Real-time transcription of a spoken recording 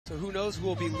So who knows who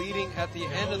will be leading at the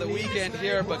end of the weekend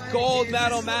here, but gold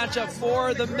medal matchup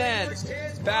for the men.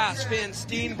 Bass, Finn,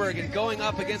 Steenbergen going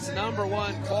up against the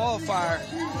 #1 qualifier,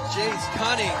 Jayce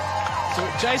Cunning. So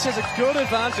Jayce has a good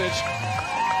advantage.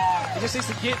 He just needs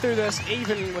to get through this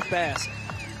even with Bass.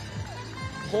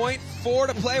 0.4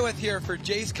 to play with here for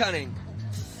Jayce Cunning.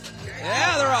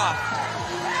 Yeah, they're off.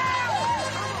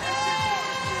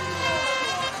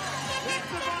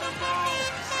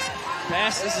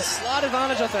 Bass is a slight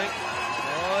advantage, I think.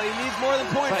 Oh, he needs more than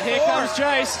 0.4. But here comes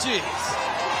Jayce. Jeez.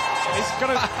 He's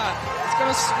gonna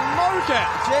smoke it.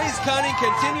 Jayce Cunning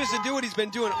continues to do what he's been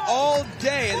doing all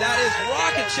day, and that is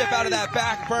rocket ship out of that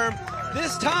back berm.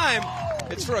 This time,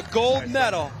 it's for a gold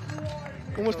medal.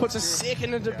 Almost puts a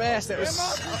second into Bass. That was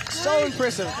so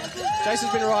impressive. Jayce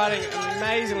has been riding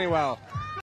amazingly well.